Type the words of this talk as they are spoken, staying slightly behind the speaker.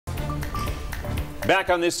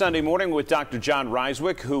Back on this Sunday morning with Dr. Jon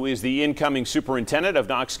Rysewyk, who is the incoming superintendent of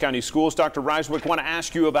Knox County Schools. Dr. Rysewyk, I want to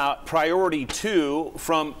ask you about priority 2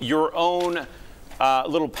 from your own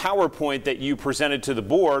little PowerPoint that you presented to the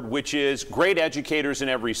board, which is great educators in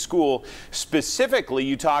every school. Specifically,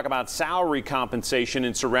 you talk about salary compensation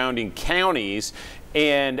in surrounding counties,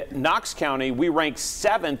 and Knox County, we rank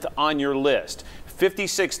 7th on your list.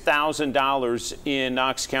 $56,000 in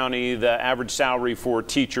Knox County, the average salary for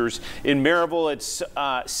teachers. In Maryville, it's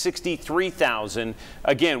 $63,000.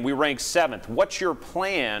 Again, we rank 7th. What's your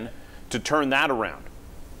plan to turn that around?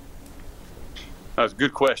 That's a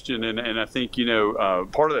good question, and I think, you know,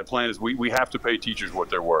 part of that plan is we have to pay teachers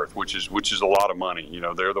what they're worth, which is a lot of money. You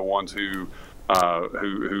know, they're the ones who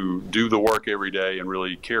do the work every day and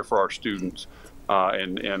really care for our students.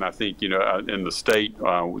 And I think, you know, in the state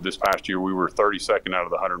this past year, we were 32nd out of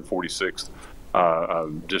the 146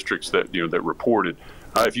 districts that, you know, that reported.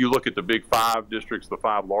 If you look at the big 5 districts, the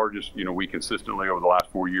 5 largest, you know, we consistently over the last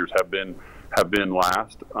 4 years have been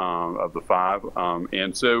last of the 5.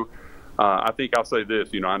 And so I think I'll say this,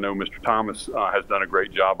 you know, I know Mr. Thomas has done a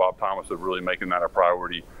great job, Bob Thomas, of really making that a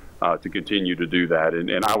priority to continue to do that.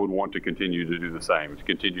 And I would want to continue to do the same, to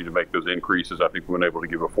continue to make those increases. I think we've been able to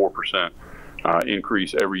give a 4%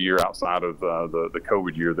 increase every year outside of the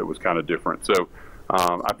COVID year that was kind of different. So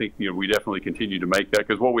I think, you know, we definitely continue to make that,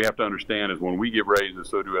 because what we have to understand is when we get raises,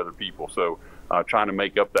 so do other people. So trying to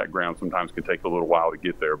make up that ground sometimes can take a little while to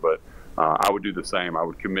get there. But I would do the same. I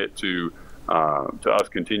would commit to us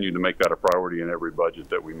continue to make that a priority in every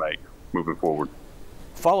budget that we make moving forward.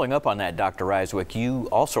 Following up on that, Dr. Rysewyk, you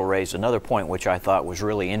also raised another point which I thought was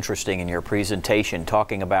really interesting in your presentation,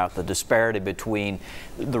 talking about the disparity between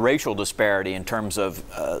the racial disparity in terms of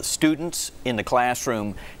students in the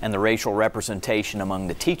classroom and the racial representation among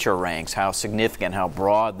the teacher ranks, how significant, how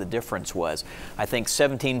broad the difference was. I think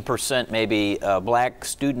 17% maybe black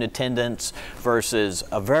student attendance versus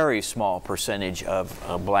a very small percentage of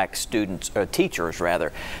black students, teachers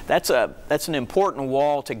rather. That's an important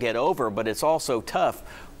wall to get over, but it's also tough.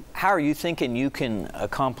 How are you thinking you can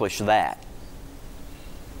accomplish that?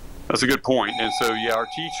 That's a good point. And so, yeah, our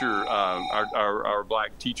teacher, our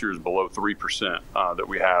black teacher is below 3% that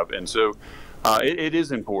we have. And so it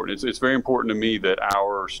is important. It's very important to me that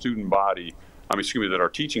our student body, that our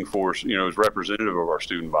teaching force, you know, is representative of our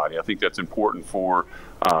student body. I think that's important for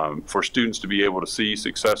students to be able to see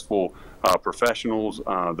successful professionals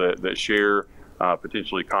that share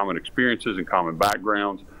potentially common experiences and common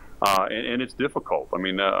backgrounds. And it's difficult. I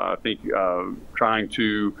mean, I think trying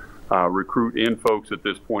to recruit in folks at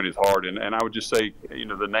this point is hard. And I would just say, you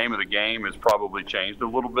know, the name of the game has probably changed a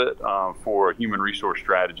little bit for a human resource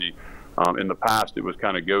strategy. In the past, it was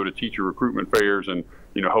kind of go to teacher recruitment fairs and,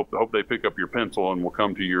 you know, hope they pick up your pencil and will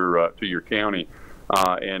come to your county.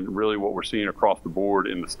 And really what we're seeing across the board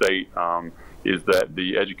in the state is that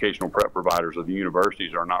the educational prep providers of the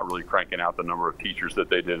universities are not really cranking out the number of teachers that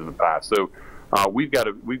they did in the past. So we've got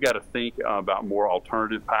to think about more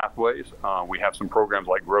alternative pathways. We have some programs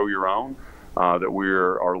like Grow Your Own that we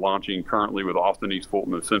are launching currently with Austin, East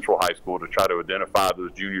Fulton, and Central High School to try to identify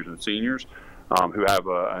those juniors and seniors who have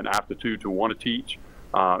an aptitude to want to teach,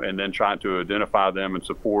 and then trying to identify them and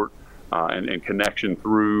support and connection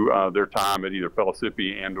through their time at either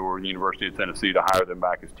Pellissippi and or the University of Tennessee to hire them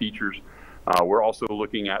back as teachers. We're also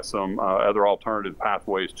looking at some other alternative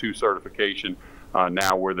pathways to certification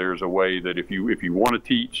now, where there's a way that if you want to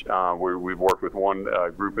teach, we've worked with one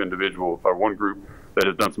group that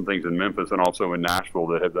has done some things in Memphis and also in Nashville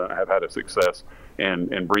that have had a success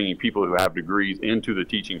in bringing people who have degrees into the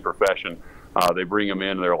teaching profession. They bring them in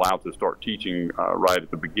and they're allowed to start teaching right at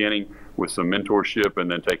the beginning with some mentorship,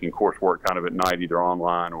 and then taking coursework kind of at night, either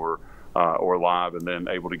online or live, and then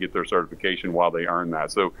able to get their certification while they earn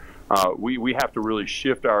that. So we have to really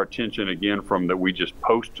shift our attention again from that we just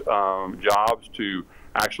post jobs to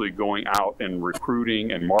actually going out and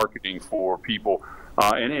recruiting and marketing for people.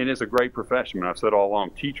 And it's a great profession. And I've said all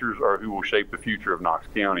along, teachers are who will shape the future of Knox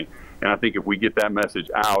County. And I think if we get that message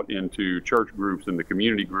out into church groups and the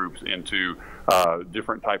community groups, into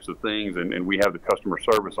different types of things, and we have the customer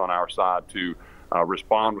service on our side to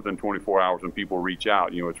respond within 24 hours when people reach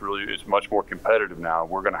out, you know, it's much more competitive now.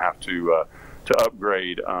 We're going to have to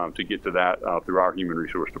upgrade to get to that through our human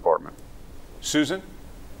resource department. Susan?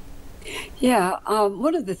 Yeah,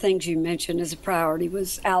 one of the things you mentioned as a priority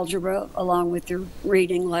was algebra, along with your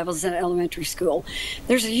reading levels in elementary school.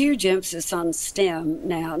 There's a huge emphasis on STEM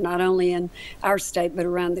now, not only in our state but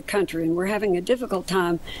around the country, and we're having a difficult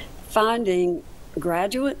time finding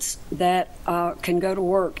graduates that can go to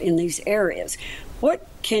work in these areas. What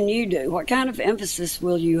can you do? What kind of emphasis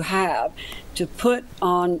will you have to put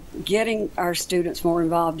on getting our students more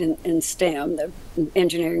involved in STEM, the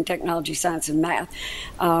engineering, technology, science, and math?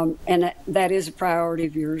 And that is a priority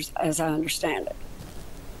of yours, as I understand it.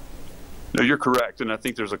 No, you're correct, and I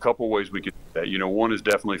think there's a couple ways we could do that. You know, one is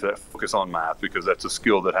definitely that focus on math, because that's a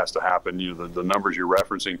skill that has to happen. You know, the numbers you're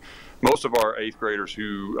referencing, most of our 8th graders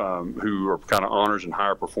who are kind of honors and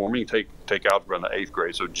higher performing take algebra in the 8th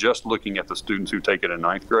grade. So just looking at the students who take it in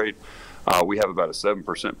 9th grade, we have about a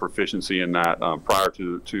 7% proficiency in that. Prior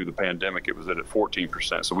to the pandemic, it was at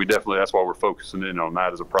 14%. So we definitely, that's why we're focusing in on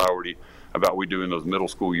that as a priority about we do in those middle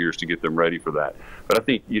school years to get them ready for that. But I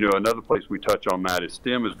think, you know, another place we touch on that is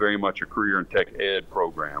STEM is very much a career and tech ed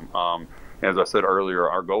program. As I said earlier,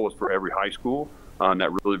 our goal is for every high school, and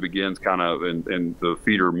that really begins kind of in the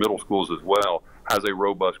feeder middle schools as well, has a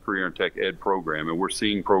robust career and tech ed program. And we're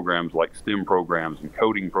seeing programs like STEM programs and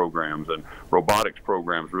coding programs and robotics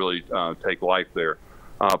programs really take life there.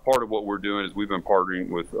 Part of what we're doing is we've been partnering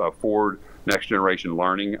with Ford Next Generation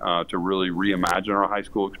Learning to really reimagine our high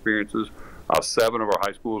school experiences. 7 of our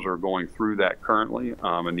high schools are going through that currently,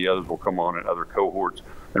 and the others will come on in other cohorts.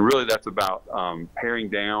 And really that's about paring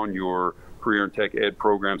down your career and tech ed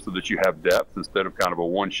program so that you have depth instead of kind of a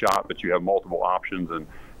one-shot, but you have multiple options and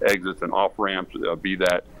exits and off-ramps, be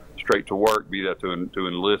that straight to work, be that to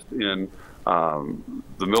enlist in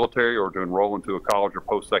the military or to enroll into a college or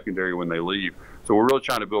post-secondary when they leave. So we're really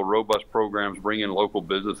trying to build robust programs, bring in local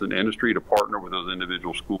business and industry to partner with those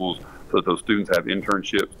individual schools so that those students have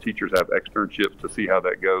internships, teachers have externships to see how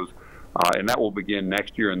that goes. And that will begin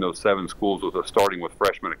next year in those 7 schools, with us starting with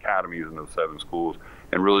freshman academies in those 7 schools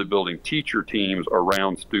and really building teacher teams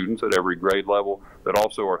around students at every grade level that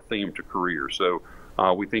also are themed to careers. So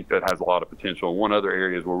we think that has a lot of potential. One other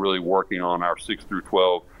area is we're really working on our 6 through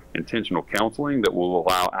 12 intentional counseling that will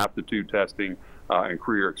allow aptitude testing and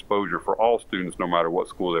career exposure for all students, no matter what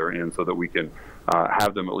school they're in, so that we can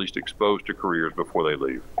have them at least exposed to careers before they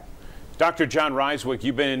leave. Dr. Jon Rysewyk,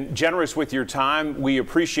 you've been generous with your time. We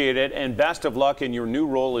appreciate it, and best of luck in your new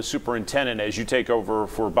role as superintendent as you take over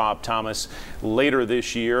for Bob Thomas later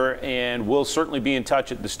this year. And we'll certainly be in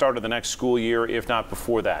touch at the start of the next school year, if not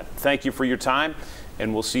before that. Thank you for your time,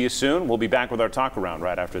 and we'll see you soon. We'll be back with our talk around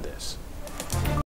right after this.